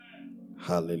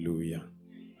Hallelujah.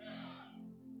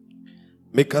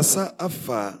 Mekasa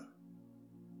afa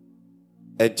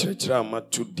echechra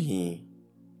matudi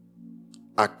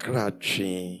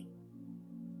akratwe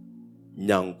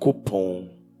nyankopon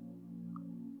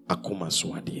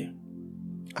akomaswade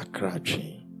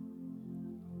akratwe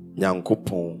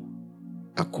nyankopon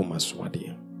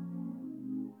akomaswade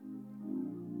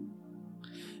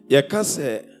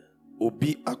yakase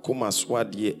obi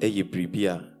akomaswade eye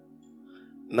bribia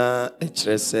na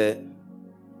echrese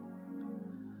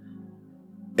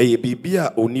eye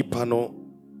bibia onipa no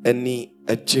eni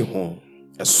eche ho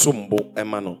esombo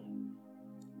emano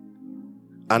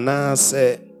ana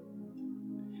se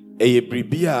eye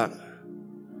bribia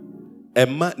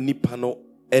ema nipa no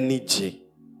eni je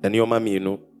eni oma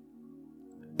mienu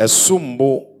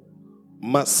esombo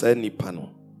masa nipa no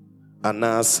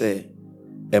ana se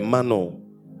emano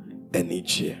eni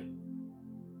je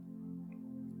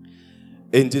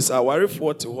enjis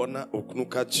awarefo te ho na okunu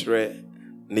ka kire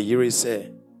ne yire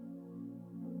se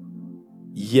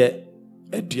ye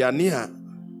aduane a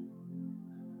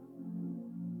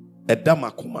eda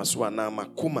makoma so ana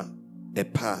makoma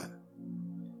epa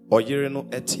oyire no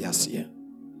etiase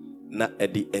na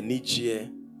edi enigye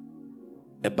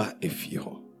eba efie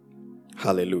ho.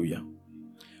 Hallelujah.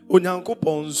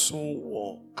 Onyankopon so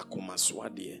wo akomaso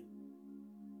ade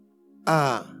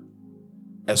a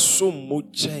esom mo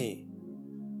chen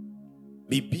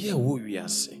bibia wo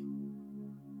wiase.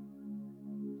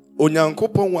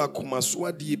 Onyankopon wa akomaso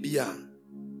ade bia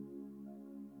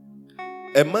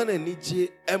emana nigye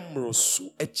emroso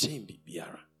echen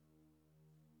bibiara.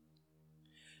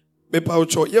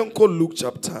 Mepaucho yenko Luke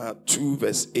chapter 2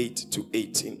 verse 8 to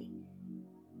 18.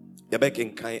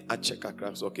 Yabekenkai acheka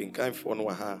kra so kenkai fo no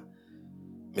ha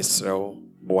mesreo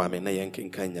bo ame na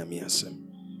yenkenkai nyame asem.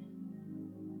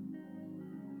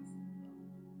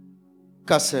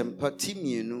 Kasem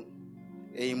patimienu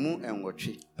eimu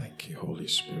enwotwe. Thank you, Holy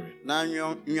Spirit. Na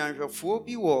nwanhwefo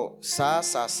bi wo saa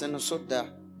sase no so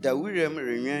da wirem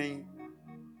renwan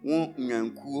wo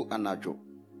nwankuo anadwo.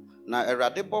 Na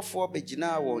Awurade bofo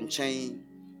begina wo nchen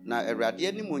na Awurade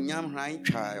animonyam hran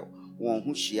twa won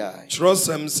ho hia.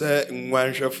 Trosem se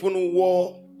nwanhwefo no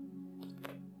wo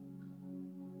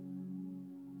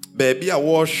baby a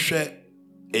wo hwe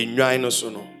enwan no so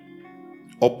no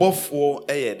obofo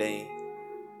eyeden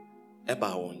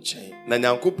eba wo nchen na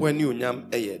nyankopon ani onyam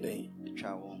eyeden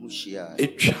twa won ho hia.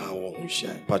 Etwa won ho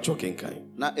hia pacho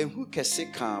kenkan na ehu kese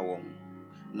kan won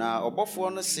na obofo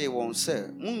no se won se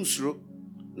munsuro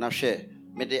na hwe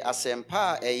mede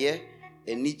asempa a eye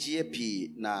enigye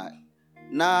pi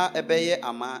na ebeye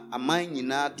aman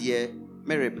nyina de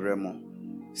merebremo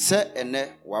se ene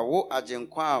wawo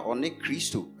agenkwa a one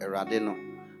Kristo Awurade no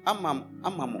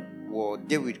amamo wo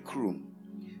David krum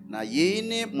na ye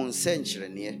ne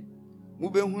monsenkyerene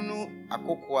mubehunu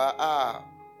akokoa a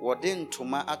wode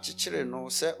ntoma akyekyere no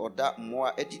se oda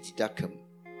mmoa adididakam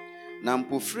na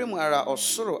mpofrem ara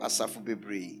osoro asafo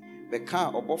bebre beka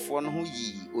obofo no ho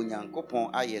yi Onyankopon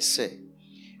ayese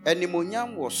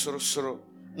animonyam wo sorosoro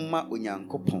mma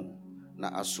Onyankopon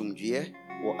na asomdue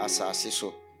wo asase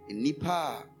so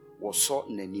nipa wo so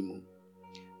nanimu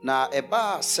na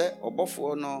eba se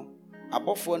abofo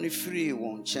no firi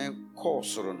won nchen kɔ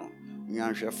soro no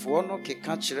nyanhwefo no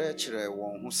keka kyerɛ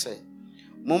won ho se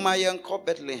moma yenkɔ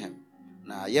Bethlehem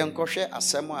na yenkɔhwɛ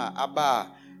asɛm a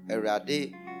aba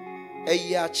Awurade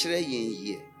ayi akyerɛ yen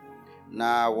yie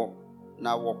na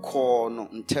wɔkɔ no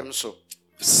ntem so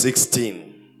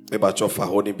 16 ebacho fa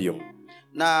honi biom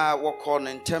na wɔkɔ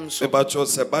no ntem so ebacho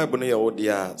se Bible no ye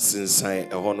odia sinsan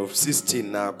ehɔ no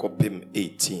 16 na kopim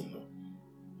 18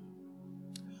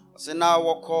 se na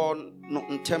wɔkɔ no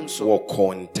ntem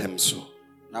so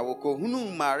na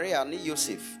wɔkɔhunu Maria ne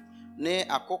Joseph ne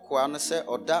akokoa no se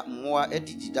oda mmoa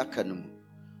adididaka no mu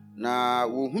na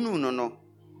wɔhunu no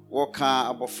wɔka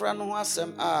abofra no ho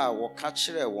asɛm a wɔka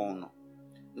kyerɛ wɔn no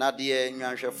na de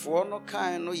nwanhwɛfo no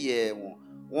kan no yɛ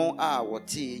wɔn a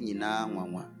wɔte nyinaa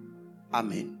nwanwa.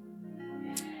 Amen.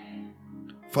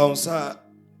 Faunsa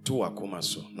to akoma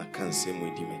so na kanse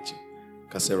mu di meje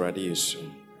kasa Awurade Yesu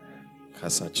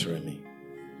kasa kyerɛ me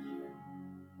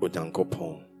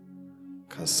Onyankopɔn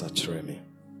kasa kyerɛ me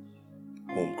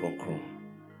Hom kronkron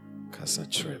kasa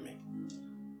kyerɛ me.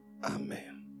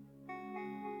 Amen.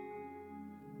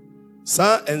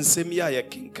 Sa ensem ya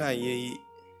yekenkan yi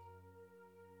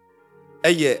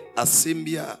eye asem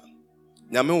bia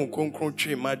nyame wo kronkron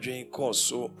twe madwen kɔ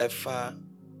so ɛfa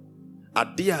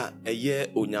ade a eye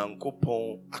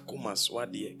Onyankopɔn akomaso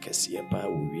ade kɛse ba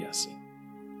wo wiase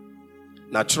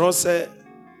na kyerɛ sɛ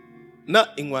na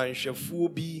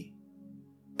nwanhwɛfuo bi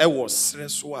ɛwɔ sere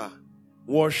so a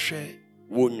wɔhwɛ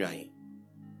wonwan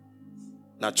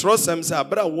Na trosem se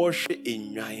abra wo hwe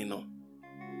enwan no.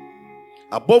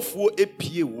 Abofo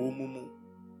epie wo mumu.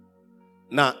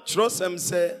 Na trosem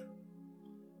se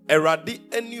Erade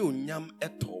eni onyam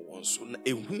eto won so na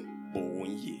ehu bo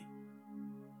won ye.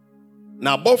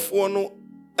 Na abofo no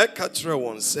eka kire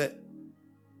won se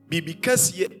bibi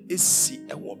kasiye esi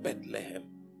ewo Bethlehem.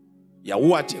 Ya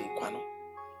wo agenkwa no.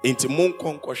 Enti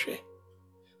monkɔ nkɔhwɛ.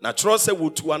 Na kyerɛ sɛ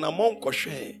wotu anamɔ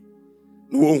nkɔhwɛ.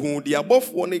 Na wohu di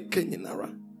abɔfoɔ ne ka nyinara.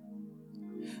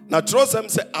 Na kyerɛ sɛ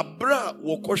sɛ abra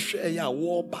wɔkɔhwɛ ya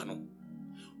wɔba no.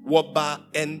 Wɔba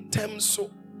entem so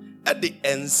ɛde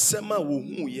ensɛm a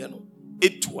wohu ye no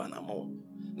etu anamɔ.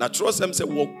 Na kyerɛ sɛ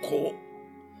wɔkɔ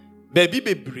baabi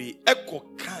bebree ɛkɔ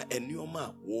ka enioma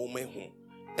a wɔn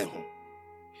ehu.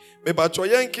 Mebacho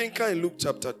yen kenkan in Luke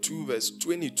chapter 2 verse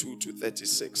 22 to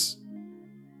 36.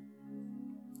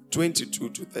 22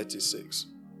 to 36.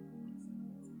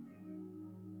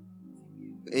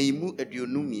 Eimu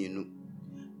aduonu mienu.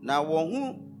 Na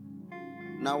won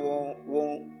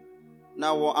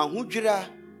ahudwira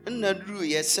nnaduru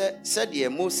ye se de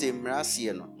Mose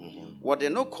mrasie no. Wode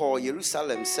no kɔ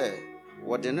Jerusalem se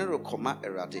wode no rekɔma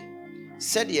Erade.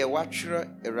 Se de watwere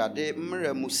Erade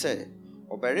mmara mu se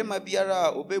obarima biara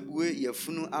a obebue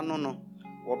yafunu ano no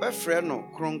wobɛfrɛ no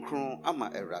kronkron ama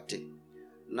Erade.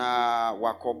 Na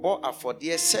wakobo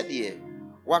afɔdeɛ sɛdeɛ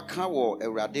waka wɔ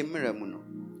Awurade mmara mu no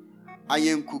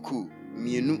ayenkuku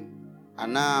mienu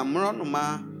ana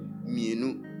mmronoma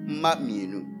mienu mma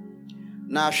mienu.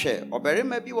 Na hwɛ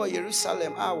obarima bi wɔ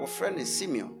Jerusalem a wɔfrɛ no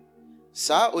Simeon.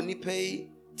 Saa onipa yi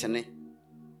tene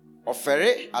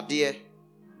ɔfɛre adeɛ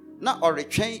na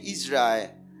ɔretwɛn Israel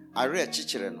are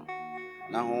kyekyere no.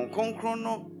 Na hon konkron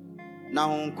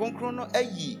no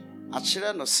ayi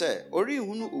akyerɛ no sɛ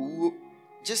ɔrehunu owuo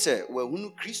Jise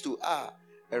wahunu Kristo a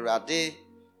Erade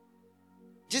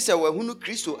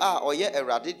ɔyɛ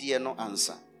Erade de no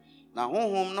ansa. Na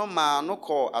honhom no ma no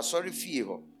kɔ asɔre fie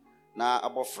hɔ. Na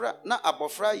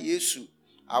abofra Yesu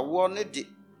awo ne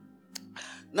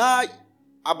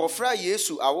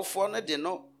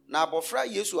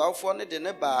de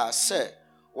ne ba sɛ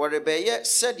wɔrebɛyɛ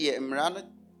sɛdeɛ mmara no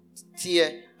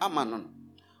tie ama no.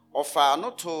 Ɔfa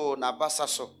no to na basa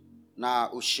so na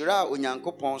ohyira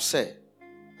Onyankopɔn sɛ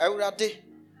Awurade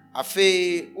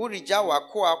afe urigya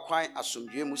wakoa kwan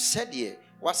asomdwe mu sɛdeɛ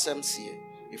wasɛm sie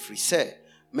efiri sɛ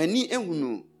mani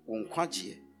ehunu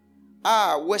wonkwagye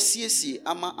a wasiesie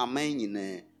ama aman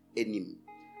nyinaa enim.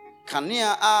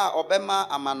 Kanea a obema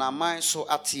amanaman so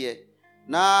ateɛ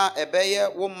na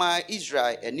ɛbɛyɛ wo ma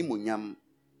Israel animonyam.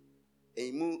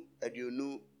 Eimu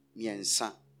aduonu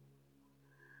miɛnsa.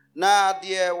 Na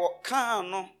deɛ wɔka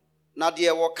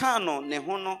no ne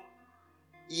ho no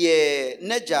ye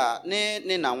neja ne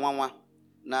na nwanwa.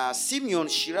 Na Simeon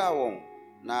hyira wɔn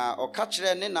na ɔka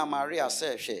kyerɛ ne na Maria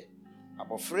sɛ hwɛ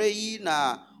abofra yi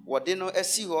na wɔde no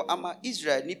asi hɔ ama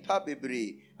Israel nipa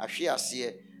bebree ahwe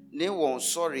aseɛ ne wɔn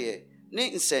sɔreɛ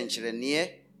ne nsɛnkyerɛnneɛ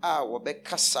a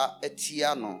wɔbɛkasa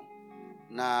atia no.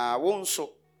 Na wɔn nso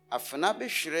afena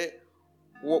behwere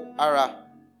wo ara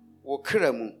wo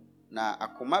kra mu na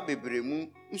akoma bebree mu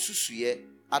nsusuye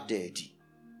adaadi.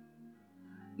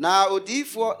 Na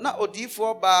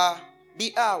odiifo ba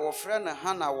bi a wɔfrɛ no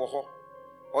Hana wɔ hɔ.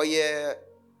 Ɔyɛ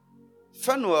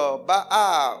Fanuel ba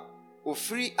a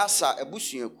ofiri Asa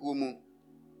abusuakuo mu.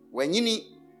 Wanyini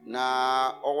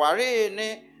na ɔware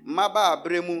ne mmaba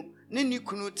abrɛ mu ne ne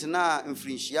kunu tena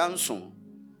mfirinhyia nson.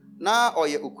 Na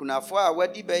ɔyɛ okunafo a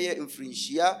wadi bɛyɛ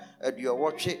mfirinhyia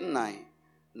 24.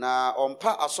 Na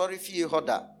ɔmpa asɔre fie hɔ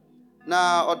da.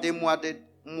 Na ɔde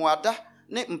muada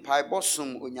ne mpaebɔ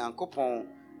som Onyankopɔn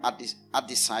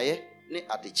adesaye ne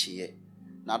adekyeɛ.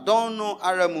 Na dɔn no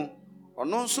ara mu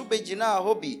ɔno nso begina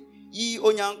hɔ bi yi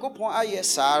Onyankopɔn ayɛ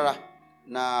saara.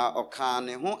 Na ɔka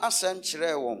ne ho asɛm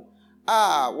kyerɛ wɔn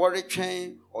a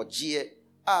wɔretwɛn ɔgyeɛ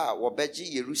a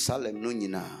wɔbɛgye Jerusalem no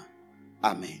nyinaa.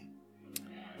 Amen.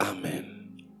 Amen.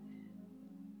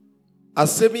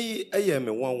 Asemi eye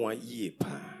me wanwa yie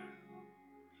pa.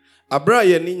 Abra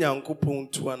ye ni Nyankopɔn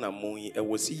tu anamon yi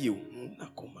ewose ye hu na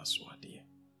koma so ade.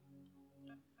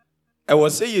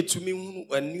 Ewose ye tumi hu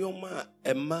anioma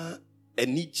ema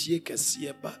anigye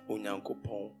kese ba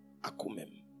Onyankopɔn akomem.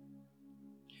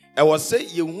 Ewose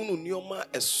ye hunu nioma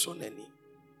eso nani.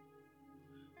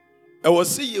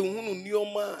 Ewose ye hunu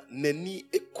nioma nani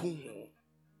eku ho.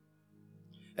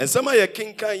 Ensama ye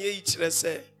kenkan ye kyerɛ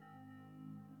sɛ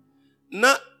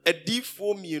na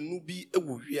adifo mienu bi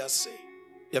ewu wiase.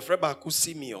 Yefrɛ baako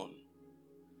Simeon.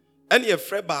 Ɛne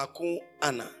yefrɛ baako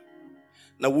Anna.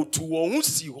 Na wotu wɔn ho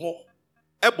si hɔ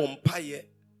ɛbɔ mpaeɛ.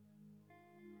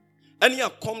 Ɛne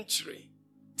akɔm kyerɛ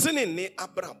tene ne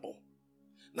abrabɔ.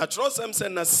 Na kyerɛsɛm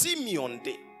sɛ na Simeon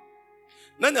de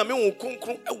na nyame wo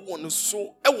kronkron ɛwɔ no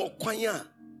so ɛwɔ kwan a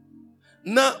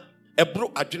na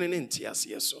ɛboro adwene ne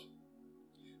nteaseɛ so.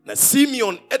 Na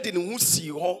Simeon ɛde ne ho sii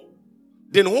hɔ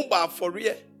de ne ho ba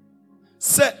afɔreɛ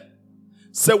sɛ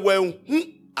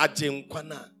wɔanhu agyenkwa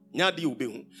no a nyade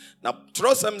wobɛhu. Na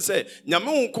kyerɛsɛm sɛ nyame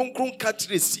wo kronkron ka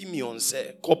kyerɛ Simeon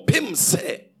sɛ kɔpem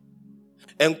sɛ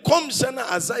nkɔmhyɛ no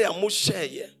Isaiah mo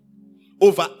hyɛeɛ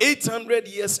over 800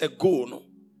 years ago no,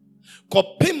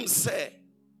 kɔpem sɛ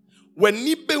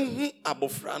w'ani bɛhu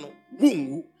abɔfra no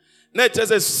wonwu. Na ɛkyerɛ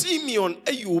sɛ Simeon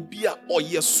ɛyɛ obi a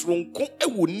ɔyɛ soronko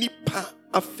ɛwɔ nipa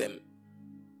afɛm.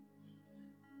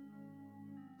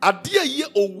 Adeɛ a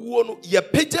yɛ owuo no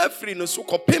yɛpagya afiri no so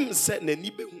kɔpem sɛ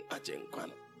n'ani bɛhu agyenkwa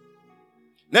no.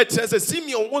 Na ɛkyerɛ sɛ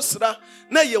Simeon wo sra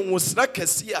na yɛ wo sra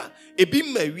kɛse a ebi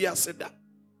ma wiase da.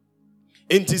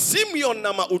 Enti Simeon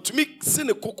nama otumi se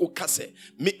ne koko ka sɛ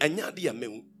me anyade a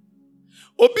mehu.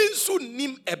 Obi nso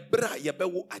nim ɛbra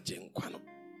yɛbɛwo agyenkwa no.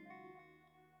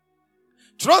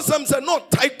 Kyerɛsɛm sɛ na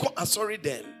ɔtae kɔ asɔre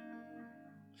dɛm.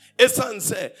 Ɛsiane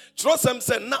sɛ kyerɛsɛm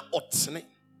sɛ na ɔtene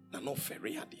na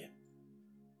ɔfɛre adeɛ.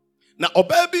 Na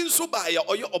ɔbaa bi nso baayɛ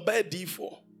ɔyɛ ɔbaa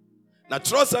diifoɔ. Na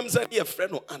kyerɛsɛm sɛ ne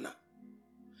yɛfrɛ no Anna.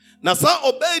 Na saa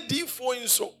ɔbaa diifoɔ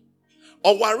nso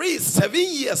ɔwaree 7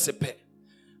 years pɛ.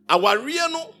 Awareɛ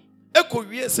no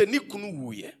ɛkɔwie sɛ ne kunu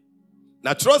wuiɛ.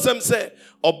 Na kyerɛsɛm sɛ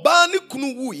ɔbaa ne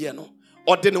kunu wuiɛ no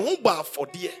ɔde ne ho bɔ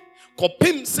afɔdeɛ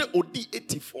kɔpem sɛ ɔdi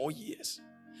 84 years.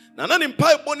 Na ne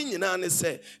mpaebɔ no nyinaa ne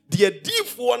sɛ deɛ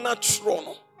diifoɔ no atwerɛ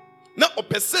no na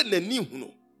ɔpɛ sɛ n'ani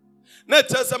hunu. Na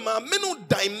ɛkyerɛ sɛ maame no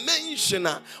dimension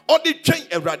a ɔde twɛn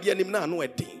Awurade anim na ano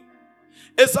ɛden.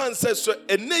 Ɛsiane sɛ so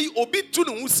ɛnɛ yi obi tu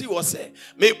ne ho si hɔ sɛ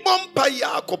mebɔ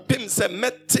mpaeɛ a kɔpem sɛ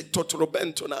mɛte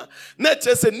totorobɛnto no a na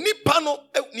ɛkyerɛ sɛ nipa no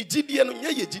ne gyidie no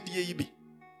nyɛ yɛ gyidie yi bi.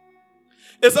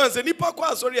 Ɛsiane sɛ nipa kɔ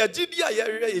asɔre a gyidie a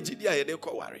yɛhwɛ yɛ gyidie a yɛde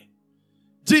kɔware.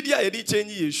 Gyidie a yɛde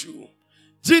kyɛnyi Yesu.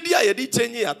 Gyidie a yɛde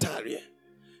kyɛnyi atareɛ.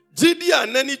 Gyidie a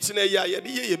nani kyerɛ yɛ a yɛde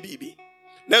yɛ biribi.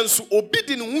 Nanso obi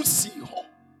de ne ho si hɔ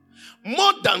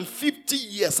more than 50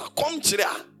 years akɔm kyerɛ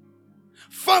a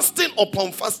fasting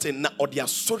upon fasting na ɔde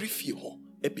asɔre fie hɔ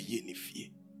ɛbɛyɛ ne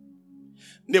fie.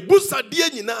 Ne busadeɛ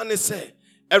nyinaa ne sɛ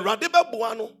Awurade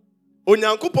bɛboa no,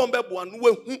 Onyankopɔn bɛboa no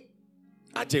wahu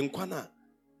agyenkwa no a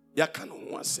yɛaka no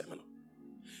ho asɛm no.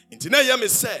 Nti na ɛyɛ me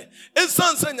sɛ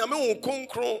ɛsiane sɛ nyame wo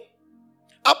kronkron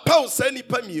apaw saa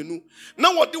nipa mmienu na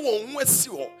wɔde wɔn ho asi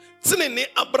hɔ tene ne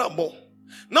abrabɔ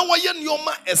na wɔyɛ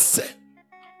nneɔma ɛsɛ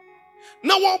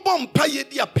na wɔbɔ mpaeɛ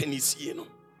di apanisie no.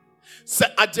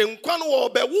 Sɛ agyenkwa no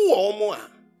wɔbɛwo wɔn mo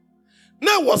a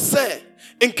na wɔ sɛ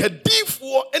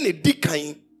nkadiifoɔ ɛna di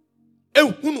kan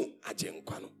ehunu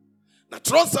agyenkwa no. Na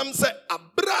kyerɛsɛm sɛ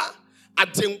abra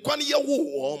agyenkwa no yɛwo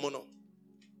wɔn mo no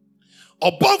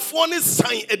ɔbɔfoɔ ne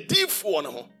san adiifoɔ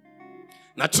no ho.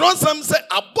 Na kyerɛsɛm sɛ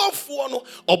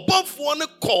ɔbɔfoɔ no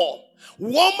kɔɔ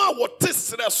wɔn a wɔte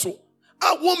serɛ so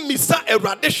a wɔmmisa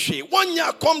Awurade hwee wɔnyɛ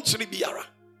akɔmkyere biara.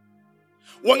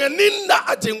 Wɔn ani nna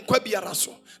agyenkwa biara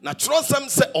so. Na kyerɛsɛm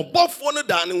sɛ ɔbɔfoɔ no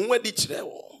daa ne ho adi kyerɛ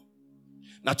wɔn.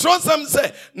 Na kyerɛsɛm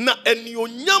sɛ na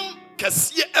anuonyam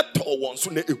kɛseɛ ɛtɔɔ wɔn so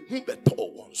na ehu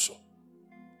bɛtɔɔ wɔn so.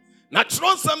 Na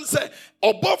kyerɛsɛm sɛ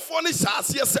ɔbɔfoɔ no hyɛ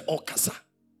aseɛ sɛ ɔkasa.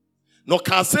 Na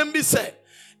ɔka asɛm bi sɛ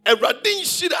Awurade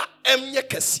nhyira ɛmnyɛ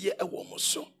kɛseɛ ɛwɔ mo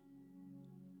so.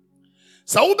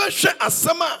 Sɛ wobɛhwɛ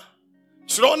asɛm a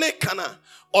kyerɛw ne ka na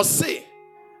ɔse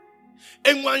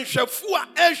enwanhwɛfo a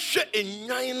ɛhwɛ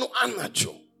enyan no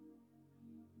anadwo.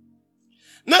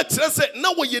 Na kyerɛ sɛ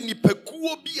na wɔyɛ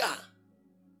nipakuo bi a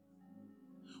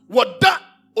wɔda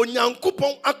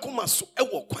Onyankopɔn akoma so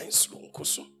ɛwɔ kwan soronko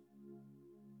so.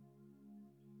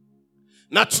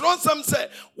 Na kyerɛsɛm sɛ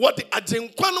wɔde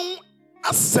agyenkwa no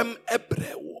asɛm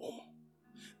ɛbrɛ wɔn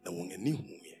na wɔn ani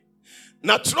huɛ.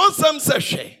 Na kyerɛsɛm sɛ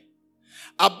hwɛ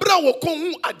abra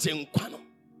wɔkɔhu agyenkwa no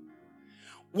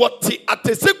wɔte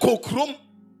atese kokurom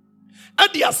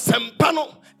ɛde asɛmpa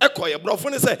no ɛkɔyɛ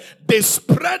brɔfo ne sɛ they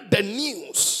spread the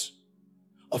news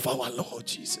of our Lord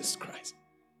Jesus Christ.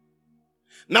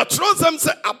 Na kyerɛsɛm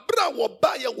sɛ abra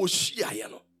wɔbaeɛ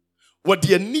wɔhyiaeɛ no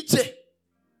wɔde anigye.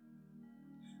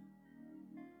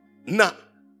 Na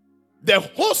the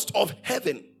host of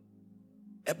heaven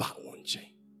ɛba wɔn nkyɛn.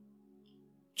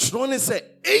 Kyerɛ ne sɛ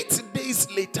 8 days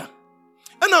later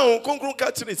ɛna wɔn kronkron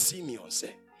ka kyerɛ Simeon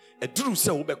sɛ ɛduru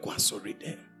sɛ wobɛkɔ asɔre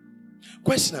dɛm.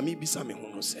 Question a mebisa me ho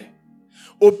no sɛ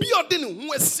obi a ɔde ne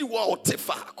ho asi wɔ a ɔte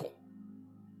faako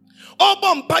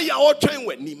ɔbɔ mpaeɛ a ɔtwɛn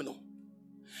w'anim no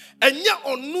ɛnyɛ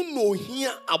ɔno na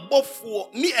ohia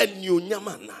abɔfoɔ ne anuonyam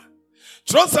anaa.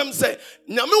 Kyerɛsɛm sɛ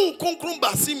nyame wo kronkron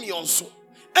ba Simeon so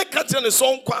ɛka kyerɛ ne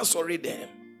sɛ ɔnkɔ asɔre dɛm.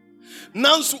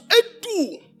 Nanso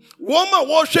edu Woma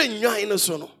washe nyan no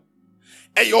so no.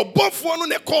 E your bofo no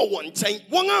ne call one time.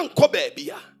 Won anko baby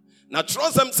ya. Na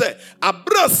trosem say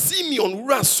abra Simeon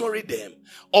wura sorry them.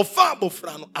 Ofa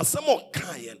abofra no asem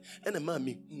okayen ene ma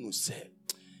me hunu say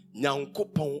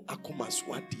Nyankopon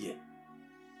akomaswade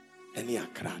ene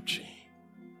akrache.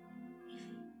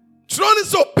 Troni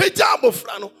so peja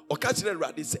abofra no oka kire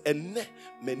Awurade say enne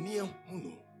mani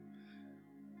ehunu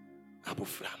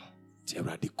abofra no ti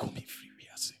Awurade komi free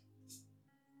wiase.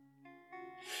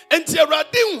 Enti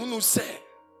Awurade hunu say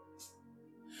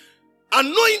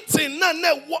anointing na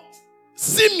ne wo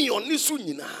Simeon ni so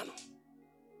nyina no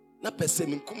na pese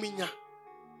menkuminya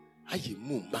aye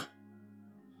mumma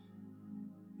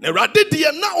na Awurade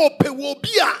de na opewo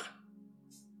bia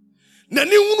na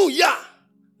ni hunu ya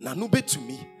na no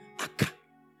betumi aka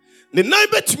ne nan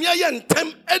betumi aye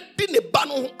ntem edi ne ba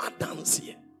no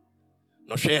adanse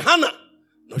no hwe Hana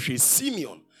no hwe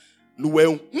Simeon no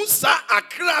wenhu sa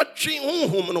akra twe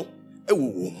honhom no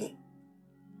ewowo mu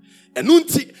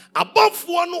enunti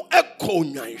abofo no ekọ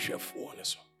nwanhwefo ne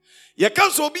so ye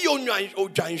kan so bi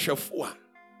onwanhwefo a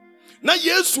na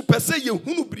Yesu pese ye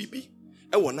hunu bribi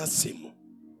e wona semu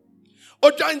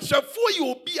onwanhwefo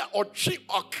ye obi a otwe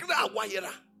okra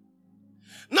wayera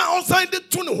na osan de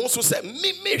to ne ho so se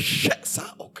me hwe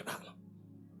sa okra no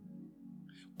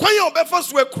kwan ye obefa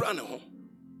so akura ne ho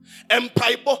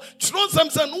empaibo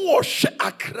tronsam se no wo hwe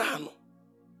akra no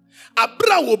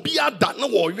abra obi ada na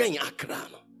wo wen akra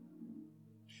no.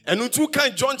 And you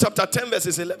can John chapter 10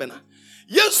 verses 11.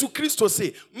 Yesu Christo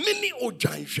say, many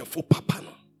ojanhwe for papa no.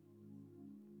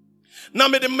 Na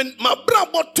me de ma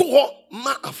brabo to ho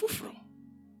ma afofro.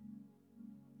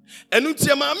 And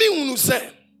you ma me hunu say,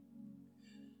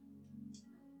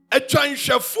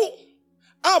 ojanhwefo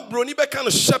abroni be kind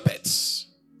of shepherds.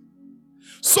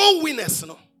 So winners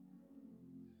no.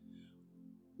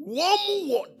 One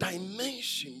more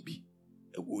dimension be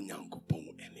e wo Nyankopon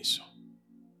eni so.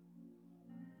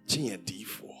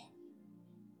 D4.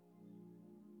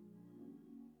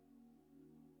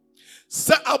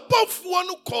 Sa above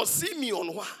one call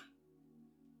Simeon wa.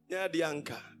 Ya di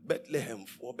anka Bethlehem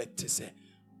for better say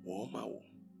woma wo.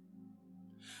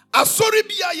 Asori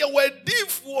bia ye we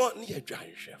D4 ne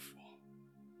adwanhwefo.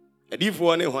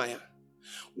 D4 ne hwan ya.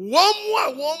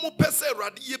 Womu pese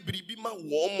Awurade ye biribi ma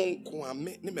womu nko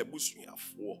ame ne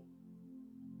mabusuafo.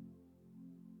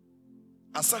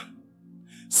 Asa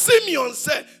Simeon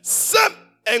said, Sam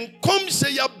and come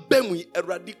say ya bemwi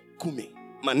Awurade kume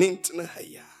manintena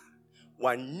haya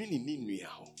wanwini ni nua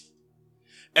ho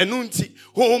enu nti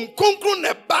hom konkro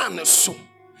ne ba ne so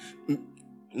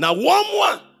na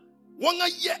won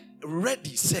aye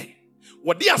ready say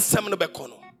wodi asem no beko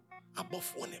no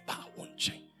abofo ne ba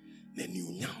wonchen na ni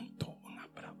unyamto na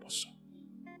braboso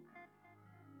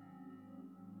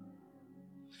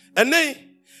ene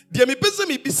de me pese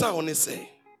me bisa ho ne say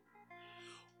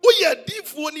uye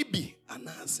difuo ni bi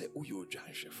anase uye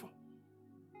ojanhwefo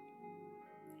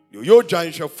yo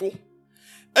ojanhwefo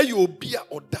aye obi a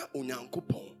oda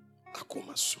onyankopon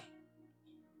akoma so.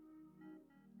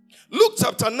 Luke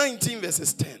chapter 19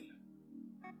 verses 10.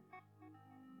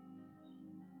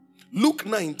 Luke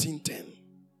 19:10.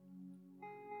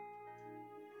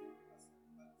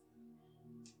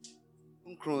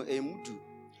 Nkro emudu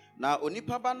na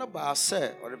onipa ba no ba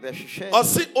se orebehwehwe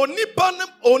osi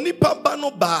onipa ba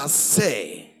no ba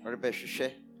se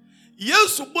orebehwehwe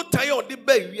Yesu botaye ode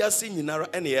ba wiase nyinara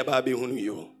ene ye ba be hunu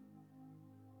yo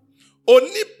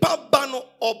onipa ba no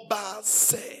oba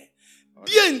se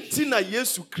die nti na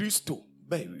Yesu Kristo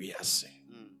ba wiase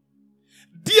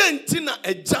die nti na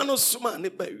agya no soma ne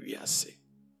ba wiase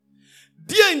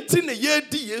die nti na ye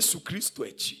di Yesu Kristo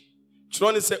achi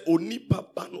chiro ne se onipa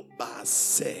ba no ba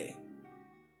se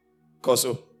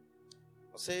koso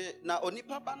say na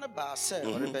onipa ba no ba se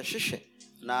orebehwehwe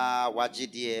na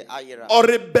wagidie ayera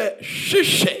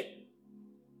orebehwehwe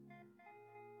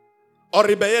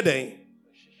orebeyeden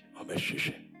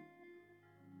obehwehwe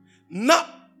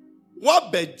na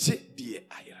wabegye die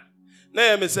ayera na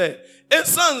ye me say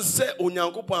esan se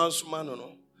onyankopon ansoma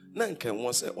no na nka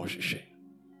won se ohwehwe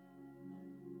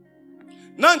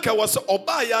na nka wo se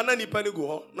oba ya na nipa ne go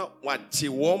ho na wagye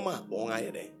wo ma won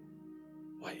ayeren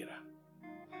wayera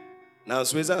na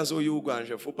so esan so you go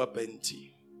anhwefo papa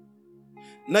nti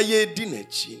na ye di na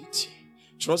chi nti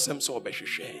trosem so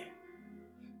obehwehwe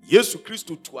Yesu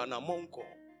Kristo tu anamonko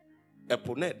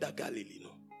epo na da Galilee no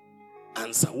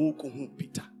ansa wo ko hu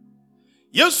Peter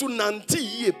Yesu nanti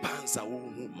yie pansa wo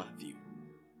hu Matthew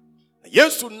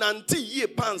Yesu nanti yie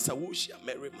pansa wo hia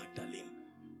Mary Magdalene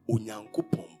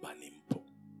onyankopon ba ne mpo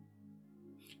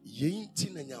ye nti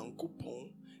na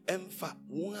nyankopon emfa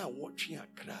won a wotwe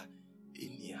akra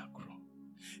eni akro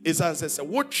Is answer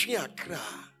what cry.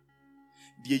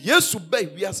 The yes obey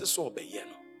we as so obey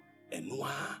no. And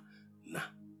na.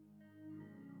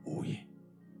 Oh yeah.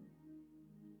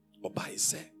 Obey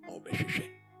say obey.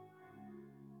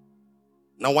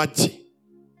 Now what?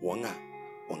 Wanga.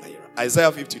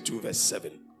 Isaiah 52 verse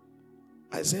 7.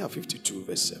 Isaiah 52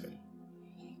 verse 7.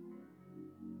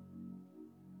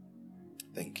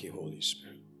 Thank you, Holy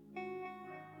Spirit.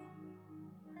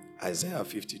 Isaiah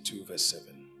 52 verse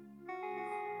 7.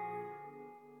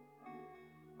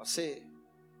 I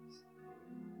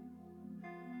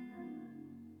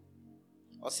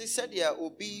say said ya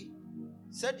obi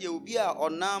a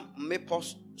ona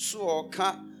mepos so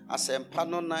ka asempa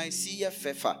no nan si ye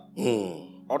fefa.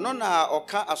 Ono na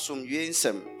oka asomdwe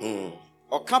nsem.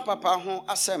 Oka papa ho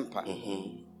asempa.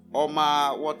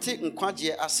 Oma wote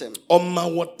nkwagye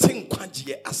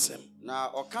asem. Na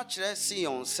oka kire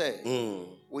Sion se.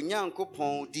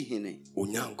 Onyankopon di hene.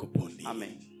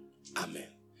 Amen. Amen.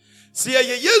 See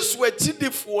ye Yesu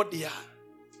atidefo dia.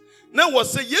 Na wo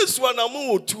se Yesu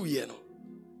anamo otu ye no.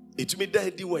 Etumi da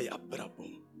di we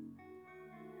abrabom.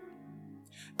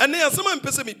 Ane asema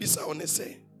mpese me bisa one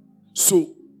se.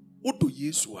 So odo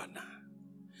Yesu ana.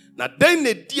 Na den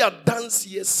ne dia dance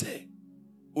ye se.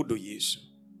 Odo Yesu.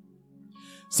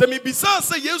 Se me bisa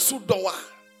se Yesu dowa.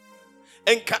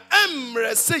 Enka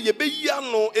emre se ye be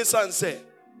no esan se.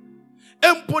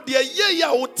 Empo de ye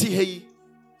ya oti hei.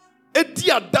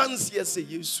 Edia dance ye se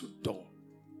Yesu do.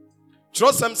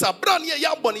 Trosem sa bran ye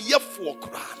ya boni ye fo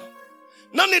kra no.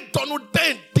 Na ne donu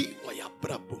den di wa ya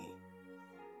brabom.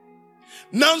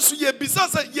 Nanso ye bisa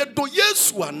se ye do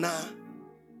Yesu ana.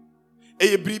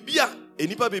 Eye bribia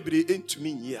enipa bebre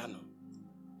entumi nyi ano.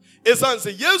 Esan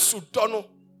se Yesu do no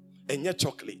enye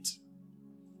chocolate.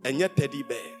 Enye teddy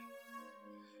bear.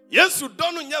 Yesu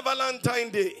do no nye Valentine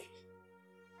Day.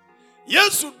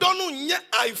 Yesu do no nye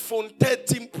iPhone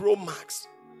 13 Pro Max.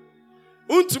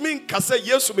 Untumi nkase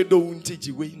Yesu me do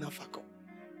untiji we na fako.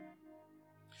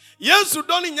 Yesu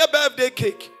do no nye birthday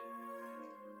cake.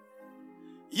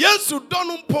 Yesu do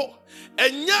no mpo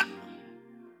enye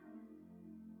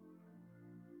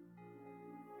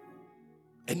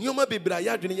enyoma bebra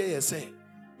ya dwene ye se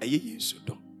eye Yesu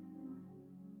do.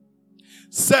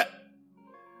 Se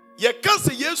ye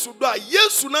kase Yesu do a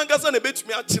Yesu nangasa na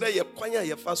betumi a kire ye kwan a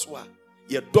ye fa so a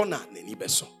ye do na nani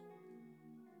beso.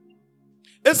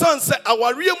 Esan se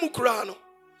aware mu kura no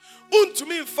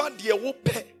untumi mfa de wo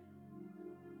pe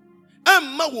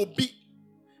amma wo bi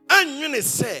anwene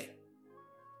se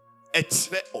e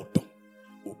kire odom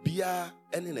obia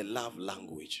ene ne love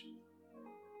language.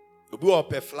 Obi o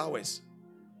pe flowers,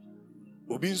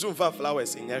 obi nso mfa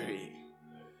flowers nyahwe,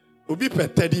 obi pe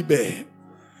teddy bear,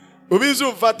 obi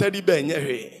nso mfa teddy bear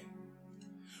nyahwe,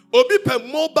 obi pe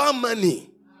mobile money.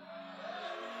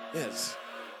 Yes,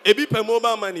 ebi pe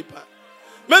mobile money pa.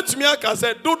 Metumi aka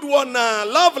say dodo na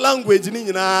love language ni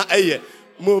nyina eye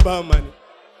mobile money.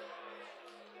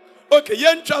 Okay,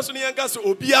 yen trust ni yen ka say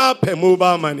obi a pe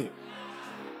mobile money.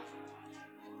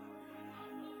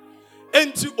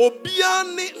 Enti obia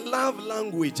ni love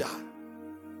language a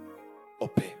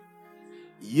ope.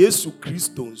 Yesu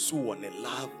Kristo nso won a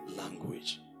love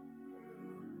language.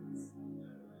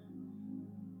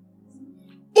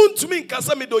 Untumi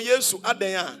nkasa me do Yesu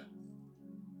aden a.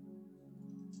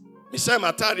 Me say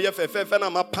matari efefe na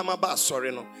mapama ba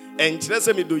asore no. Enkyere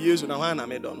se me do Yesu na hwan na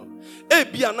me do no. E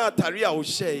bia na atari a wo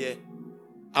hyeye.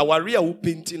 Aware a wo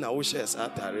penti na wo hyeye sa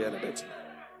atari na beti.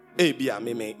 E bia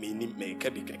me ka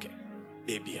bi keke.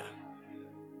 E bia.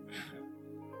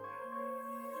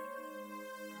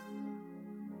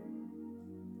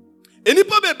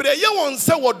 Enipa bebre ye won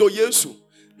se wodo Yesu.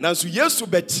 Nanso Yesu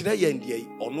be kire ye ndie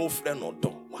ono frɛ no do.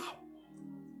 Wow.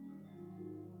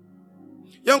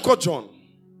 Yanko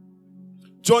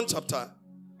John chapter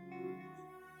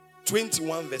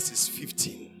 21 verses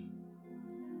 15.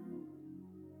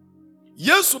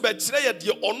 Yesu be kire ye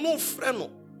de ono frɛ no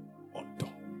odo.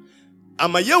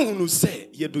 Ama ye hunu se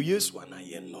ye do Yesu ana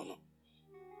ye no no.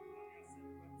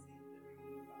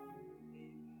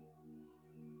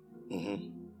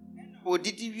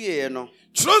 Odidi wie no.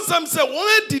 Tronsam se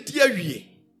won didi awie.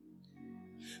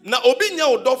 Na obi nya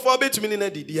odofo abetumi ni na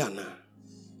didi ana.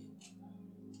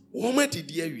 Won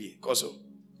didi awie koso.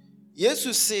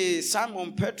 Yesu se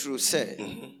Simon Petro se,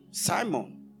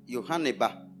 Simon Yohane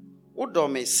ba, wodo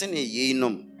me sene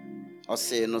yeinom.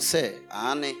 Ose no se,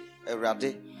 ane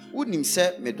Awurade, wonim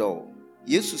se me do.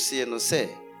 Yesu se no se,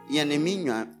 ye mi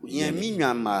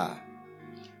nwa ma.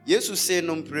 Yesu se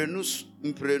no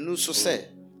mprenu so se,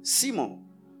 Simon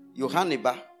Yohane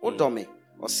ba, wodo me.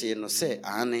 Ose no se,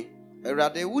 ane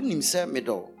Awurade, wonim se me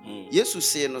do. Yesu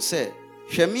se no se,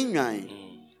 hwe mi nwan.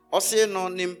 ɔse no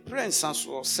ne mprɛnsa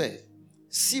so sɛ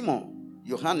Simon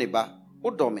Yohane ba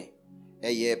wodɔme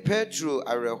ɛyɛ Petro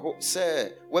awerɛho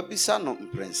sɛ wabisa no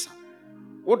mprɛnsa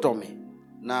wodɔme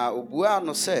na obua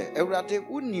no sɛ Awurade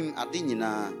wonim ade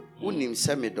nyinaa wonim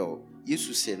sɛ medɔ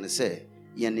Yesu sɛ no sɛ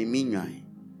yɛne me nwan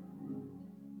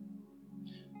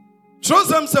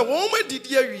Trosam sɛ wɔn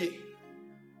didi awie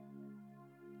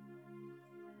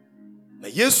na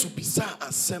Yesu bisa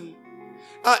asɛm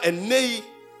a ɛnɛyi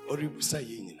ɔrebisa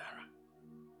yɛ nyinara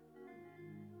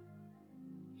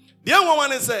deɛ wɔn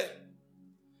ne sɛ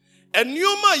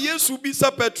ɛnneɔma a Yesu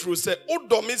bisa Petro sɛ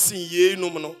wodɔme sin yei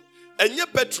nom no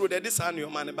ɛnyɛ Petro de ɛde saa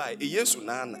nneɔma ne bae Yesu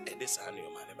na ɛde saa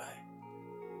nneɔma ne bae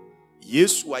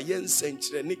Yesu ayɛ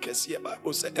nsɛnkyerɛnne kɛseɛ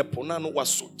Bible sɛ ɛpo no ano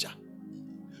wasogya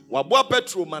waboa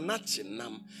Petro ma n'akye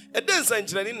nam ɛde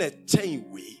nsɛnkyerɛnne na ɛkyɛn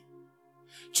wei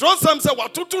Trosam sɛ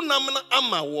watoto nam no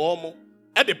ama wɔn mo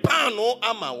ɛde paano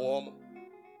ama wɔn mo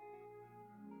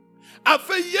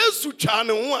afei Yesu twa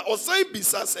ne ho a ɔsan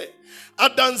bisa sɛ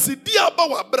adansedi aba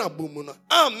w'abrabɔ mu no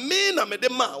ame na mede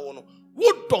maa wo no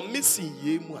wodɔ me sin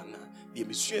yie mu ana deɛ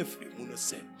mesua afiri mu no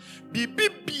sɛ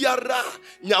biribi biara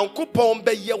a Nyankopɔn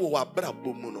bɛyɛ wɔ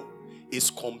w'abrabɔ mu no is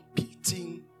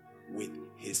competing with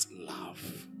his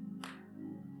love.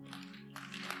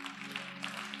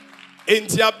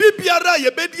 Enti abibiara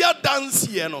yebedi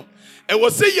adansie no ɛwɔ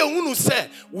sɛ yɛhunu sɛ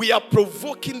we are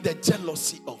provoking the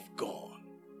jealousy of God.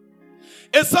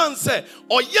 Esan sɛ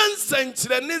ɔyɛ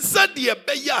nsɛnkyerɛnne sɛdeɛ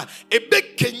ɛbɛyɛ a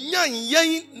ɛbɛkenyan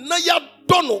yɛn na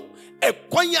yɛadɔ no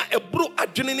ɛkwan a ɛboro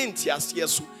adwene ne nteaseɛ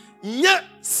so nyɛ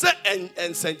sɛ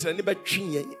nsɛnkyerɛnne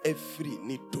bɛtwe yɛn afiri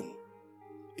ne dom.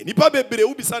 Nipa bebree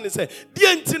wobisa ne sɛ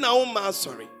deɛ nti na wo ma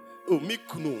asɔre o me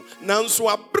kunu nanso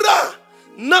abra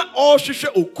na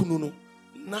ɔhwehwɛ okunu no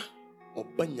na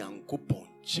ɔba Nyankopɔn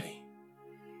nkyɛn.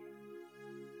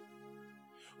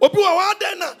 Obi wa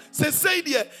wada na sesei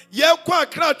deɛ yɛkɔ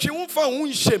akra twe wo fa ho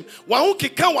nhyem wa ho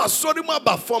keka wasɔre mu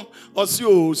aba fam ɔse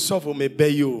o sɔfo me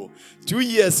bɛyi o 2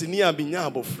 years ni abinya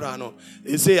abofra no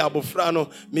ese abofra no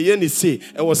meyɛ ne se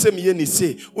ɛwɔ sɛ meyɛ ne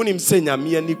se wonim sɛ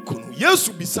nyame ani kunu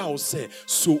Yesu bisa wo sɛ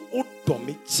so wodɔ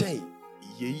me kyɛn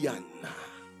yei ana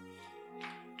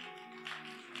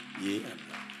yei ana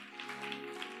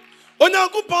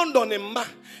Onyankopɔn dɔ ne mma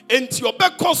enti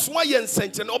obɛkɔ so ayɛ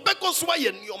nsɛnkyerɛnne obɛkɔ so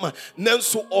ayɛ nneɔma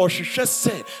nanso ɔhwehwɛ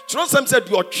sɛ Trosam sɛ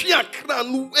deɛ ɔtwe akra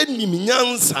no anim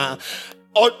nyansa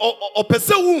ɔpɛ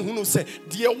sɛ wohunu sɛ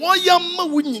deɛ wɔyɛ ma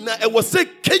wo nyina ɛwɔ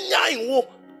sɛ kenyan wo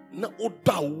na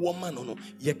wodɔ a wɔ ma no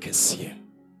yɛ kɛseɛ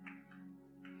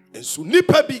nso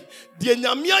nipa bi deɛ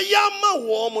Nyame ayɛ ama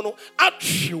wɔn mo no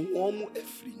atwe wɔn mo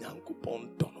afiri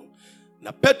Nyankopɔn dɔ no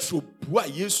na Petro bua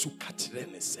Yesu ka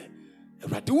kyerɛ ne sɛ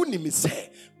Awurade wonim sɛ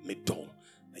medɔ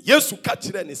Yesu ka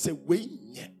kyerɛ ne sɛ wei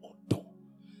nyɛ ɔdɔ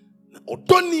na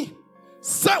ɔdɔ ni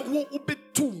sɛ wo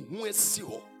wobɛtu ho asi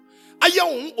hɔ ayɛ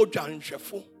wo ho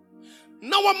odwanhwɛfo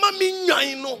na wama me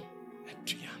nwan no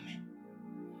aduane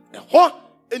ɛhɔ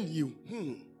ɛne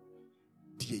ehu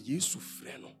deɛ Yesu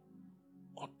frɛ no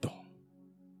ɔdɔ.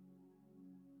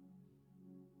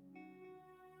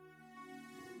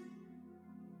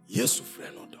 Yesu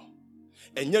frɛ no ɔdɔ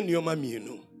ɛnyɛ nneɔma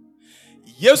mmienu.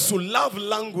 Yesu love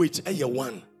language ɛyɛ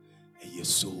one ɛyɛ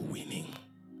soul winning.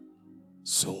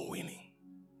 Soul winning.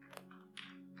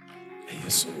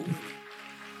 Ɛyɛ soul winning.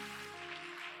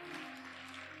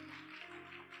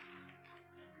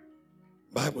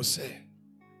 Bible say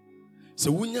sɛ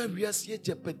wonya wiase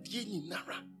agyapadeɛ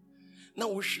nyinara na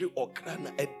wohwere ɔkra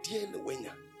na ɛdeɛn ne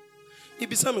wanya.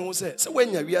 Ibisa me ho sɛ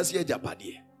woanya wiase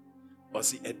agyapadeɛ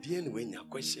ɔse ɛdeɛn ne wanya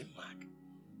question mark.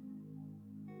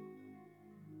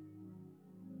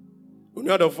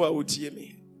 Unyadofo a wotie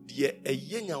me deɛ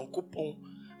ɛyɛ Nyankopɔn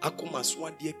akoma so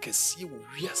adeɛ kɛseɛ wɔ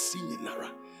wiase nyinara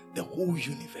the whole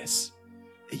universe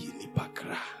ɛyɛ nipa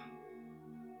kra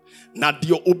na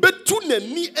deɛ obetu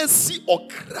n'ani asi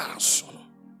ɔkra so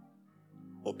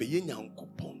no ɔbɛyɛ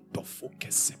Nyankopɔn dɔfo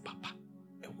kɛse papa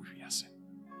ɛwɔ wiase.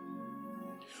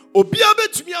 Obia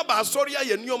betumi aba asɔre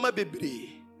ayɛ nneɔma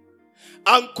bebree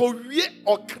ankɔwie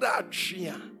ɔkra atwe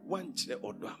a wankyerɛ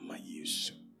ɔdɔ ama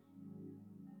Yesu.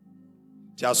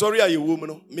 Ti asɔre a yɛwɔ mu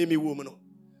no meme wɔ mu no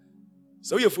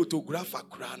sɛ woyɛ photographer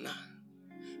kora na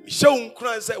mehyɛ wo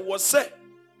nkora sɛ wɔ sɛ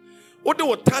wode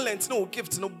wo talent na wo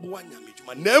gift no boa Nyame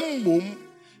dwuma na mmom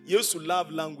Yesu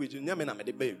love language nyame na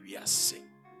mede ba wiase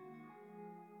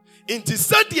nti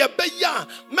sɛdeɛ ɛbɛyɛ a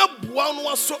mɛboa no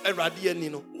asɔ Awurade ani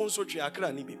no wo nso twe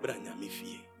akra ne bibra Nyame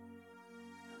fie.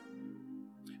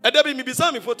 Ɛda bi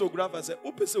mibisa me photographer sɛ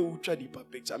wopɛ sɛ wotwa nipa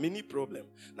picture me ni problem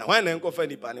na why na nkɔfa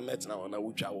nipa ne mɛtena hɔ na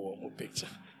wotwa wɔ mo picture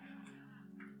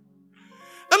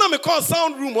ɛna na me call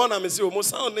sound room one am say o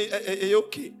sound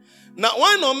okay. Now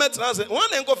why no met say one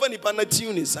enko fa nipa na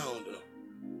tune sound no.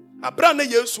 Abra na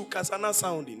Yesu kasa na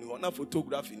sound ni na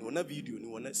photography ni na video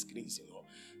ni na screens ni.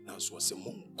 Na so se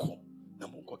monko na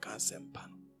monko ka sempa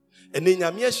no. Ene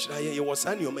nyame ahyira ye wo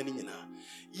sa ne o mani nyina.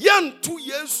 Yantu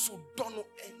Yesu dono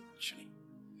enchiri.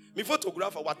 Me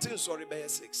photographer watin sorry be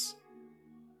 6.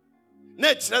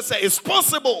 Na kire say it's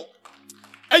possible.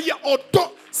 Eye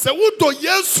odo se wodo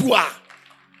Yesu a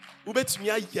ubetumi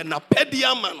aye na pedi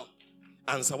ama no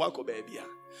ansa wako ba bia.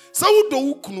 Se wodo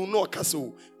wukunu no okase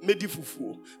o medi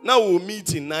fufuo na wo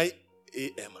meeting 9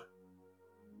 am.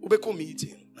 Ubeko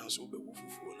meeting na so ube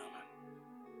fufuo na man.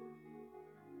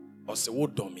 O se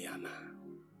wodo me ana.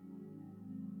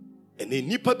 Ene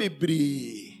nipa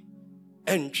bebre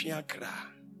entwe akra.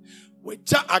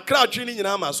 Weja akra twini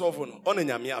nyina ma sofo no ona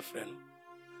nyame afre no.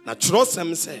 Na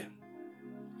trosem se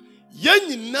ye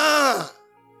nyina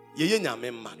ye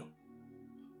nyame mma no.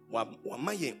 Wa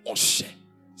ma ye ohye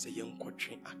se ye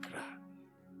nkotwe akra.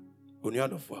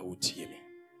 Onuadofo a wotie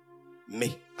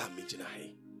me amegyina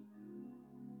he.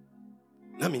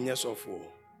 Na menye sofo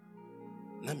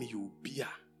na me yobia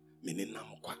me ne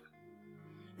nam kwa.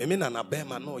 Me na na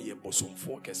bema no ye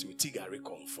bosomfo kese otigare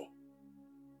konfo.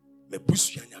 Me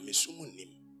busu ya nyame sumu nim.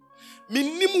 Me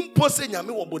nim mpo se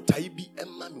nyame wo botai bi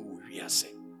emma me wo wiase.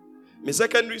 Me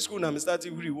secondary school na me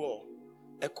started really war.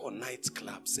 Echo night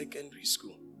club secondary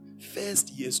school. First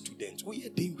year student. We are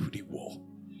doing really war.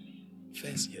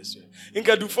 First year student.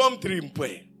 Inka do form 3 mpo.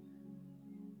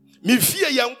 Me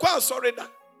fie ya nkwa sorry da.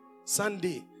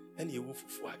 Sunday and ye wo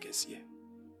fufu akese.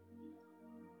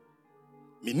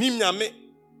 Me nim nyame.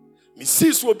 Me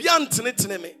sis obi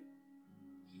antene me.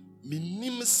 Me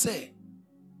nim se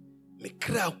me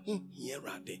kra hu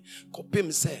hierade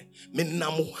kopem se me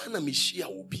nam ho na me hia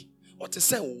obi o te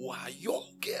se wa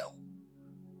young girl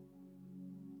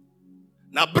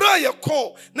na bra ye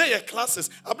call na ye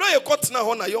classes abra ye tena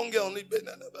ho na young girl ni be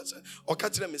na ba se o ka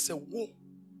kire me se wo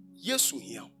Yesu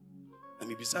hia na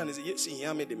me bisa ne se Yesu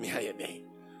hia me de me ha ye den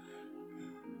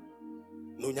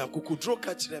no nya kokudro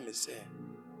ka kire me se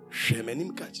hwe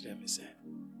manim ka kire me se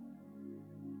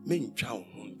me ntwa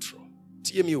ho ntro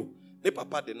tie mi o ne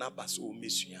papa de na ba so o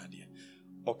mesua de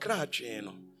okra atwe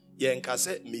no ye nka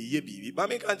se me ye bibi ba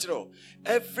me kan kire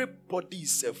everybody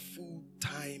is a full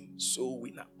time soul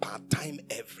winner, part time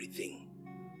everything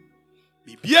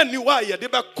bibia ni wa ye de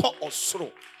be ko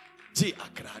osoro ti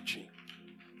akra atwe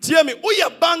tie mi o ye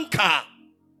banka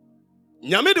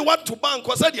nyame de what to bank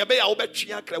o se de be ya wo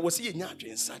betwe akra wo se ye nya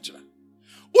atwe nsachira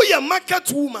o ye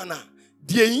market woman a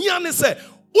de hia ne se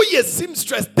o ye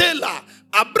seamstress tailor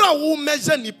abra wo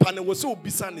measure nipa ne wo se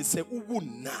obisa ne se uwu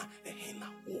na ehena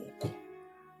woko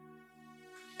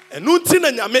enu ti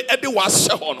na nyame ede wa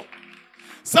hye ho no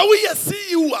se wo ye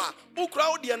CEO a wo kra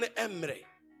wo de ne emre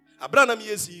abra na me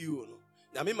ye CEO no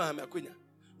nyame ma me akonya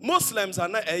Muslims are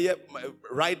na eye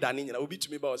rider ni nyina obi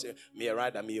tumi ba wo se me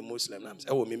rider me Muslim na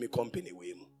e wo me company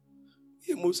we mu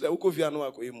ye Muslim wo ko via no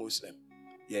akoye Muslim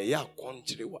ye ya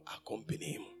konjire wo a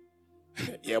company mu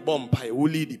ye bompa ye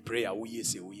lead the prayer wo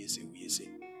yese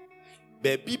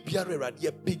baby biara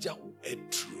rade peja wo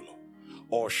edru no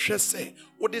o hwe se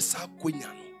wo de sa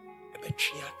konya no e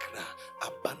betwe akra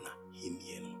abana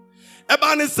hinie no e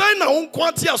ba ne sai na wo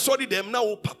kwati asori dem na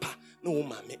wo papa na wo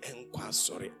mame enkwa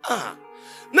asori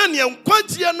na ne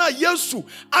nkwagie na Yesu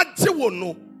agye wo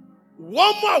no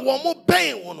womo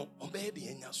ben wo no obe de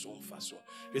enya so mfa so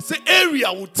say area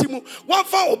wutimu one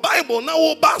for Bible na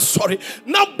wo ba sorry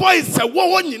na boys say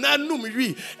wo nyina num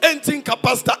wi entin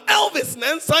Pastor Elvis na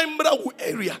ensan mra wo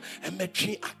area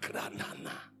emetwe akra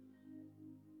nana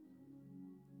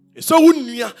so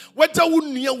wonnua wata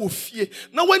wonnua wo fie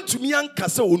na wantumi anka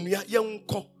se wonnua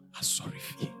yenko asori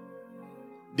fie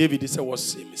David say wo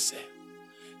say me say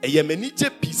eye mani je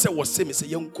pi say wo say me say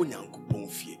yenko nyankopon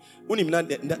fie unim na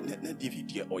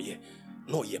David ye oye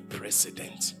no ye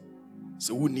president.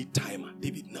 So we need time.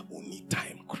 David na we need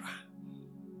time cry.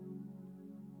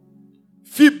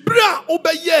 Fibra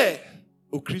obeye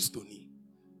o Kristo ni.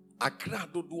 Akra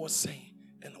dodo say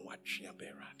and watch ya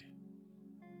berade.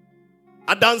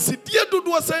 Adansi die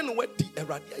dodo say no wadi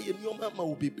erade aye nyoma ma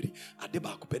obebre. Ade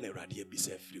ba ko pe na erade bi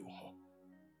se free ho.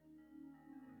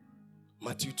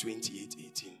 Matthew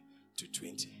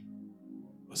 28:18-20.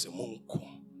 Was a monko.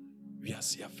 We are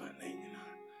see afa na nyina.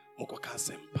 Monko ka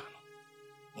sempa.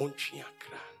 Montri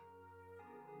akra.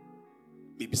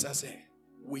 Bibisa se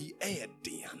we e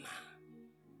diana.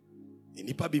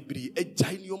 Enipa bibiri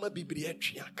ejai nioma bibiri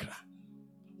etwe akra.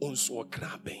 Onso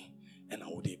okra ben na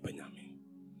wo de banyame.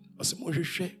 Ose mo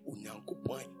hwehwe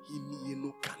onyankopon hinie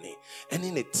no kane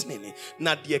ene ne tenene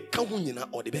na de ka ho nyina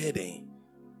ode be den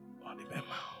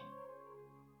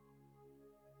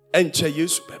enche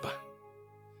Yesu beba.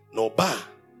 No ba.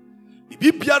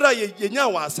 Bibi biara yenya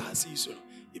wa asase so.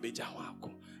 Ibeja ho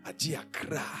akọ. Agi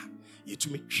akra.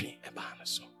 Yetumi twe eba na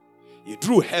so. You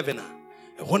drew heaven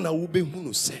a hona wo be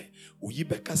hunu se oyi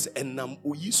beka se enam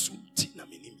oyi su ti na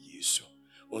menim Yesu.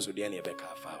 Onso de na e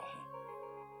beka afa ho.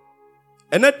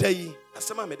 Enatayi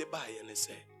asema me de ba ye ne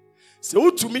se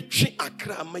utumi twe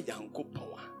akra ma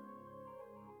Yankopon a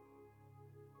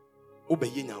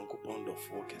obeye Yankopon do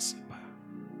fo kese ba.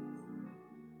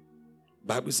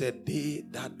 Bible said they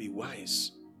that be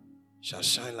wise shall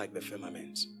shine like the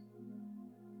firmament,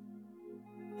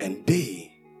 and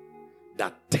they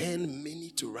that turn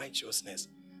many to righteousness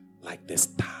like the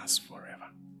stars forever.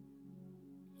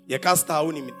 Ye ka star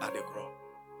oni mi adekro.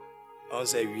 On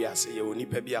say we are say ye oni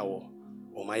pa bia wo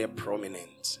o my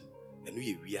prominent, and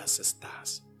we are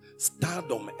stars.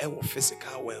 Stardom e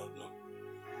physical world no.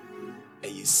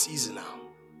 E seasonal.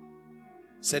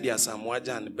 Said ya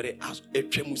Samuaja and bre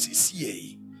etwemu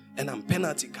sisi and am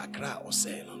penalty kakra o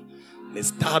say no. The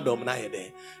stardom na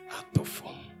here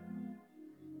atofom.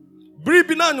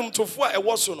 Bribi na nyum tofo a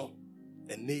ewo so no.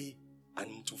 Ene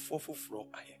anyum tofo foforo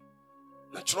aye.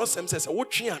 Na chro sem say wo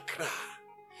twe akra.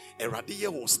 Erade ye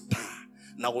wo star.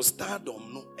 Na wo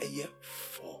stardom no eye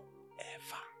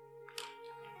forever.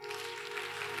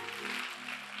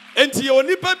 Enti ye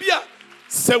onipa bia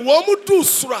se wo mu du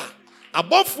sura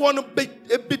abofo no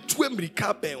betu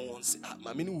amerika ben won se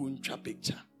mame no wontwa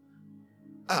picture.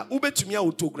 Ubetumi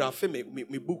autograph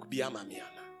me book bia mame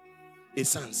ana.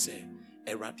 Esan se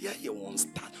erade aye won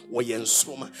start wo ye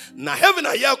nsroma na heaven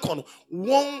aye kon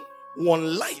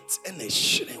one light and a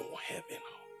shine wo heaven.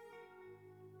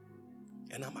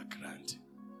 And I'm a grant.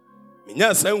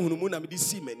 Minya san hunu mu na me di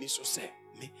si mani so se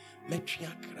me metwe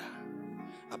akra.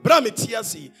 Abraham tia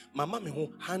si mama me ho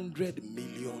 100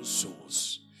 million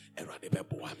souls. Erade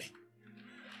beboa me.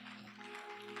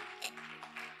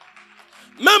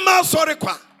 Mema sorry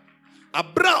kwa.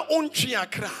 Abra ontwe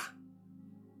akra.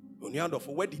 Oni out of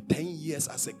already 10 years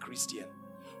as a Christian.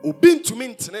 Obi ntumi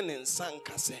ntene ne nsan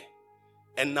kase.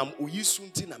 Enam oyisu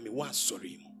nti na me wa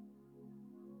sorry mo.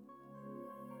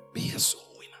 Be a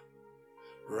soul winner.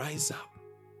 Rise up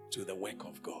to the work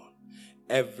of God.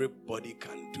 Everybody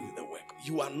can do the work.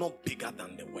 You are not bigger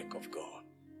than the work of God.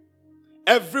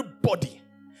 Everybody,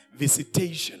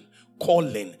 visitation,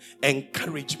 calling,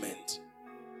 encouragement.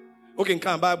 Okay,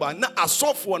 can Bible na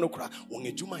asofo no kra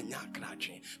wongejuma nya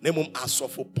krache. Na mum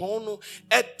asofo pon no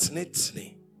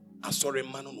etnetne. Asore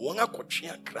manu no wanga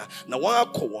kotwe akra na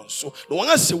wanga kɔ won so. Na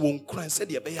wanga se won kran se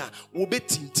de be ya wo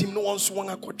betintim no won so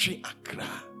wanga kotwe akra.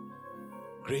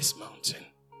 Grace Mountain.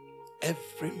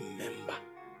 Every member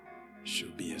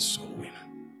should be a soul winner.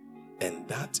 And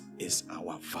that is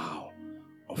our vow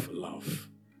of love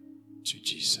to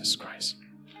Jesus Christ.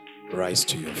 Rise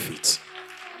to your feet.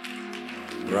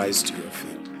 Rise to your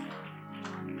feet.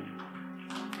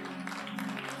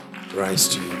 Rise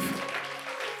to your feet.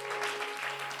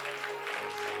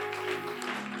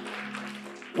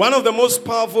 One of the most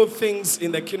powerful things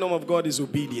in the kingdom of God is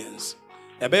obedience.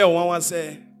 Ebe one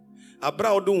say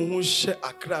abra odo hu hye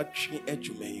akra twe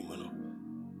adwuma yi mu no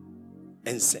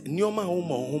ense nioma ho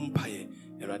ma ho mpae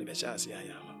erade be sha ase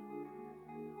ayama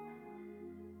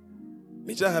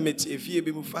me ja ha met efie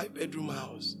be mu 5-bedroom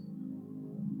house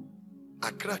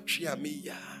akra twe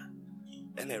ameya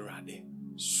en erade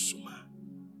suma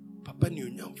papa ni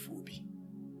onyamfo bi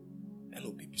en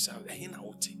obi bisa ehe na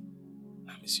wote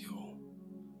na me si ho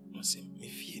no se me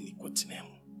fie ni kotena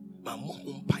mu ma mo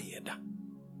ho mpae da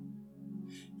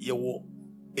yewo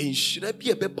enhyira bi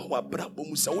ebeba wa brabo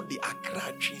mu sa wo de akra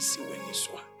atwe si wani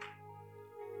so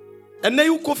a ena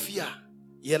yu kofia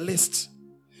ye list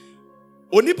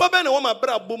onipa be na wo ma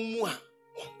brabo mu a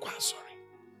onkwa sorry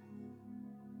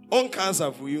on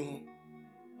cancer for you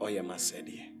oye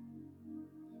masede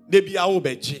de bia wo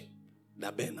beje na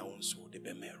be na won so de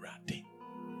be merade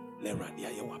na erade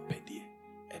aye wa pede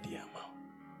e de ama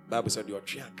Bible said the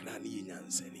otwe akra na ye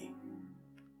nyansani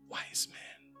wise man.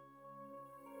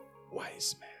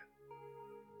 Wise man.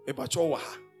 Ebacho wa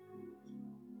ha.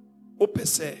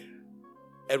 Opese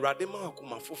erade ma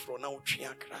akoma foforo na otwe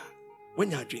akra.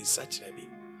 When you are doing such a thing.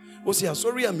 O say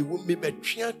sorry am me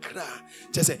betwe akra.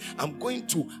 Just say I'm going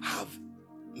to have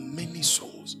many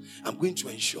souls. I'm going to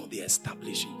ensure they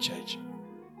establish in church.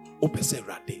 Opese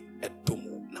erade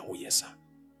edomo na wo yesa.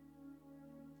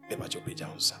 Ebacho beja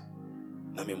unsa.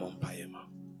 Na me mompa yema.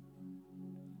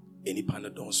 Eni pa na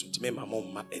don so ti me mama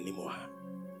ma anymore.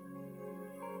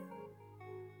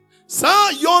 Sa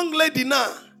young lady na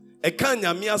e kan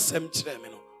nyame asem kire me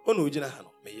no ono ugina ha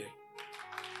no me yere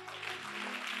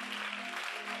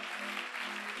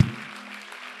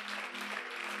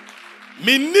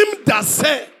Minim da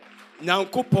se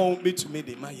nyankopon betumi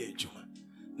de maye adwuma.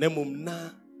 Na mom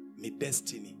na me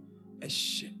destiny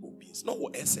ehye obins. No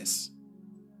SS.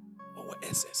 No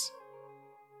SS.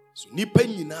 So nipa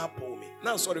nyina po me.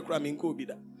 Na sorry kra me nko obi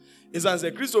da.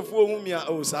 Isanse Christopher ohumia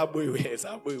o sa boy we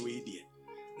die.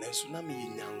 Na so na me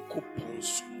nyankopon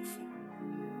sumfo.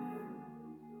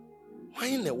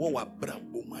 Why na wo wa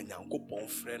brabo ma nyankopon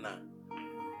frɛ na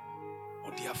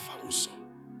odi afa wo so.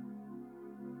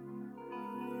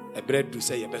 Ebre du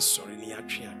say yebe sorry ni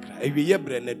atwe akra. Ewie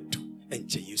yebre na du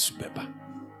enche Yesu beba.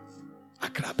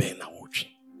 Akra be na wotwe.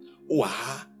 Wo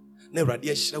ha na Awurade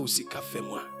ahyira wo sika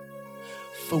fam a.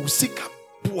 Fa wo sika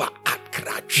boa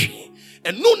akra twe.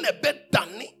 Eno na be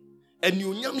dane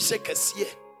anionyam hye kase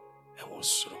e wo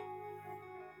soro.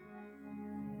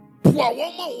 Boa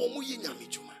wo ma wo mu yi nyame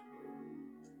dwuma.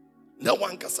 Na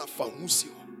wankasa fa hu si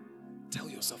ho. Tell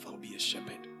yourself I'll be a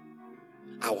shepherd.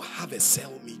 I will have a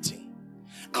cell meeting.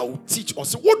 I will teach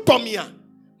us what domia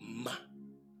ma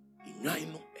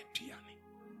inyaino eduane.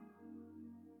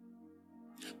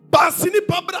 Basini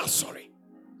pabra sorry.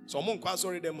 So mon kwa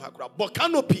sorry dem hakura. But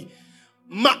canopy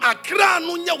ma akra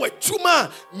no nya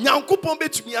watuma nyankopon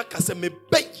betumi akase me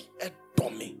beyi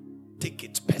edomi. Take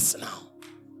it personal.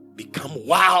 Become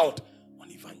wild on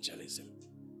evangelism.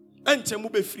 Enche mu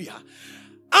be free ha.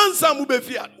 Answer mu be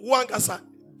free ha. Wankasa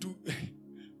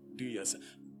do yourself.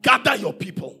 Gather your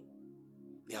people.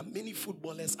 There are many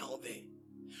footballers out there.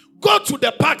 Go to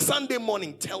the park Sunday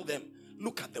morning. Tell them,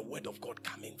 look at the word of God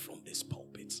coming from this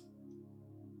pulpit.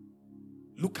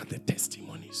 Look at the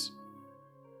testimonies.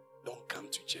 Don't come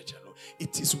to church alone.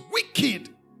 It is wicked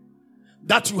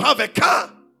that you have a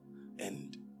car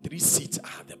and 3 seats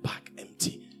are at the back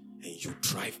empty and you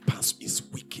drive past. It's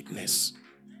wickedness.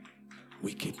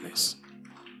 Wickedness.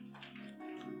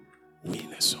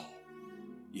 Win a soul.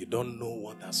 You don't know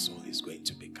what that soul is going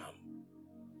to become.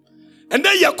 And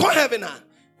then you call heaven.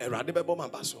 Erade bebo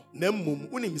mabaso. Nemum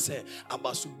unim say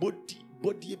abasu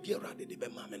body be erade de be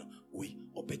mameno. We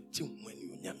obeti when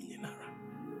you nyam nyinara.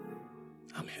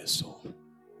 I'm here so.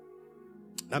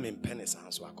 I'm in penis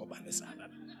and so I go back this.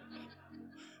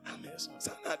 I'm here so.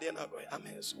 I'm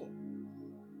here so.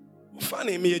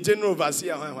 Funny me a general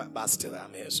overseer, but still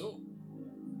I'm here so.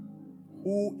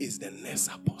 Who is the next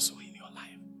apostle in your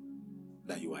life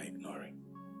that you are ignoring?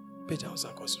 Peter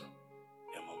Osakosro.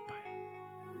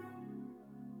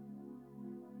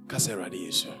 Kase radi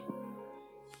Yesu.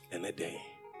 Ene day.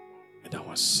 That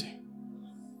was say.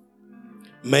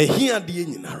 Me here die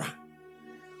nyinara.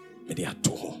 Me de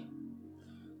ato ho.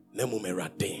 Na mu me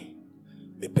rade.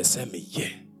 Me pese me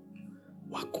ye.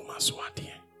 Wakoma so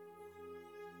ade.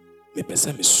 Me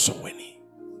pese me so weni.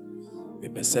 Me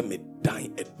pese me dan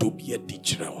edobie di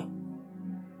kire ho.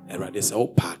 Erade se o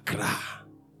pa kra.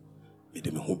 Me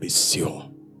de me ho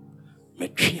besio. Me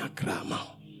twe akra ma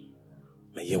ho.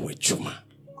 Me ye wachuma.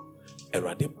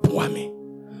 Erade boa me.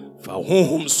 Fa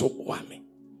honhom so boa me.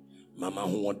 Mama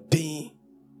ho den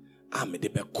a me de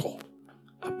beko.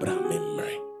 Abraham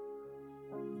memre.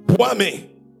 Boa me.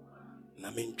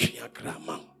 Na me ntwe akra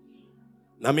ma ho.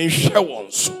 Na me hwe won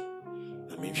so.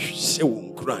 Na me hwe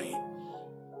won kran.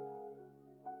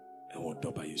 E wo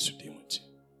doba Yesu de muti.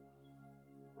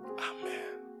 Amen.